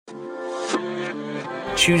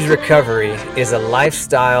Choose Recovery is a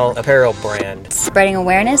lifestyle apparel brand. Spreading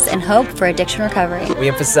awareness and hope for addiction recovery. We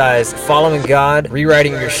emphasize following God,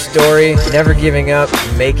 rewriting your story, never giving up,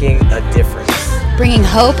 making a difference. Bringing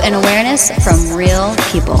hope and awareness from real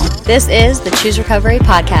people. This is the Choose Recovery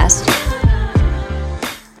podcast.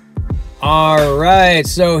 All right,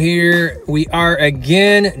 so here we are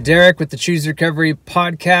again, Derek with the Choose Recovery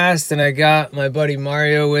podcast, and I got my buddy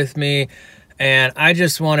Mario with me, and I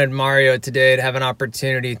just wanted Mario today to have an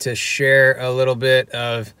opportunity to share a little bit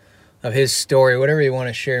of his story, whatever you want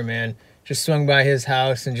to share, man. Just swung by his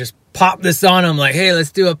house and just popped this on him like, hey,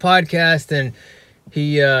 let's do a podcast, and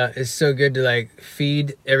he is so good to like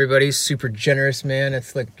feed everybody. He's super generous, man.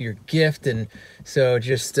 It's like your gift, and so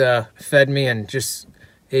just fed me and just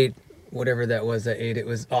ate whatever that was I ate. It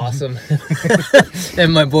was awesome.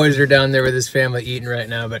 And my boys are down there with his family eating right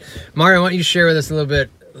now. But Mario, why don't you share with us a little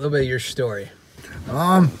bit of your story?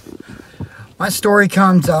 My story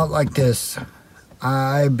comes out like this.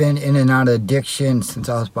 I've been in and out of addiction since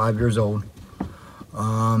I was 5 years old.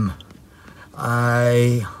 I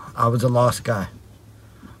was a lost guy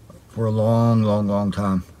for a long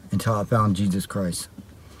time until I found Jesus Christ.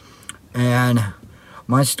 And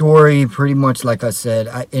my story, pretty much like I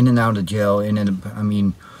said, in and out of jail,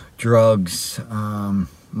 drugs.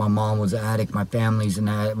 My mom was an addict. My family's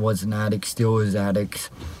was an addict, still is addicts.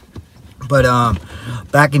 But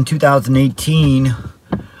back in 2018,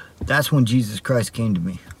 that's when Jesus Christ came to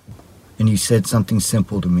me. And he said something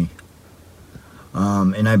simple to me.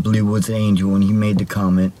 And I believe it was an angel when he made the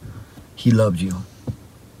comment, he loves you.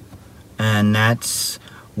 And that's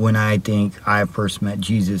when I think I first met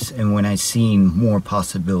Jesus and when I seen more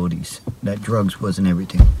possibilities, that drugs wasn't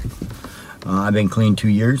everything. I've been clean 2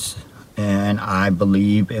 years, and I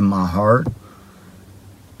believe in my heart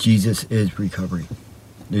Jesus is recovery.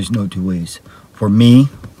 There's no two ways. For me,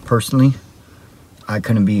 personally, I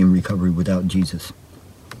couldn't be in recovery without Jesus.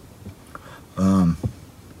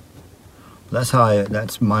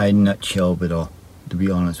 That's my nutshell of it all, to be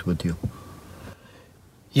honest with you.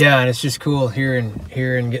 Yeah, and it's just cool hearing,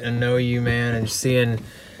 getting to know you, man, and seeing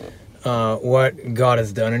what God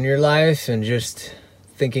has done in your life, and just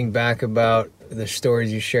thinking back about the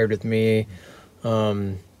stories you shared with me.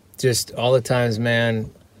 Just all the times, man,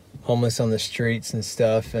 homeless on the streets and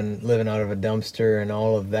stuff, and living out of a dumpster, and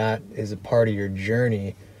all of that is a part of your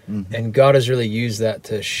journey. Mm-hmm. And God has really used that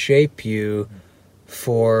to shape you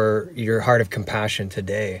for your heart of compassion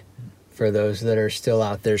today, for those that are still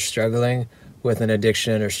out there struggling with an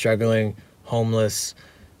addiction or struggling, homeless,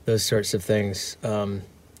 those sorts of things.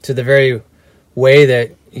 To the very way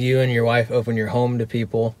that you and your wife open your home to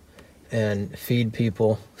people and feed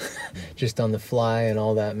people just on the fly and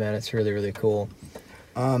all that, man, it's really, really cool.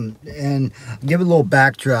 And give a little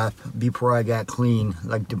backdraft before I got clean,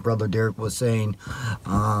 like the brother Derek was saying.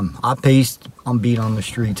 I paced on being on the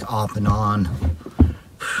streets off and on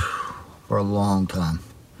for a long time.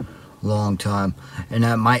 And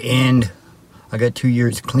at my end, I got 2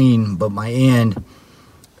 years clean, but my end,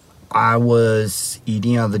 I was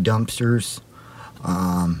eating out of the dumpsters.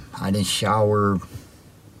 I didn't shower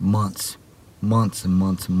months.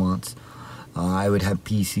 I would have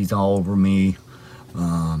PCs all over me.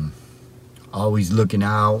 Always looking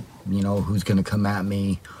out, who's going to come at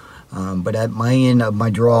me. But at my end of my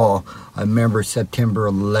draw, I remember September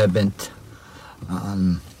 11th,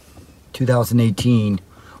 2018,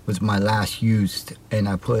 was my last use, and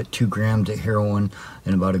I put 2 grams of heroin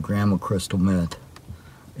and about 1 gram of crystal meth,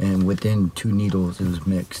 and within 2 needles it was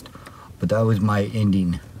mixed. But that was my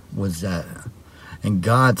ending, was that. And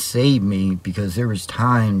God saved me, because there was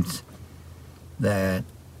times that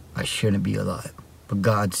I shouldn't be alive, but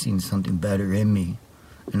God's seen something better in me,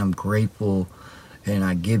 and I'm grateful, and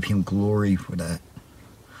I give him glory for that.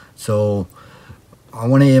 So I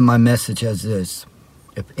want to end my message as this.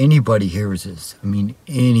 If anybody hears this,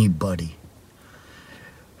 anybody,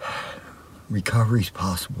 recovery's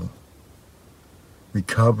possible.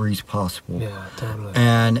 Recovery's possible. Yeah, totally.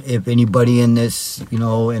 And if anybody in this,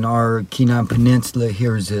 in our Kenai Peninsula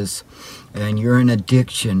hears this, and you're in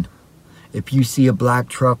addiction, if you see a black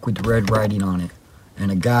truck with red writing on it,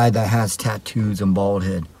 and a guy that has tattoos and bald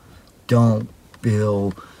head,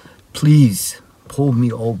 please pull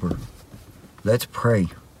me over. Let's pray.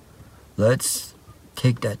 Let's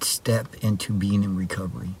take that step into being in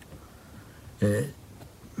recovery.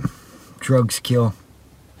 Drugs kill,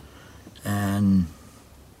 and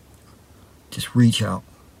just reach out.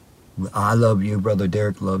 I love you, Brother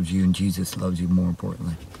Derek loves you, and Jesus loves you more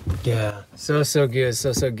importantly. Yeah, so good,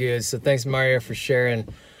 so good. So thanks, Mario, for sharing.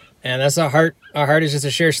 And that's our heart. Our heart is just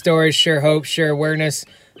to share stories, share hope, share awareness,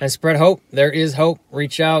 and spread hope. There is hope.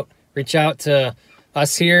 Reach out to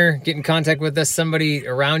us here, get in contact with us. Somebody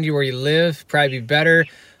around you where you live, probably be better.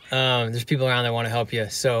 There's people around that want to help you.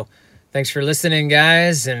 So thanks for listening,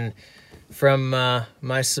 guys. And from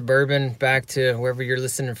my suburban back to wherever you're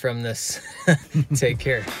listening from this, take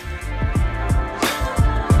care.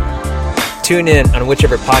 Tune in on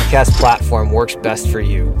whichever podcast platform works best for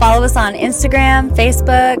you. Follow us on Instagram,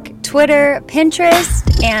 Facebook, Twitter,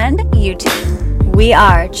 Pinterest, and YouTube. We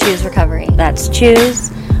are Choose Recovery. That's choose,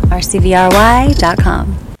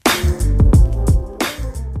 RCVRY.com.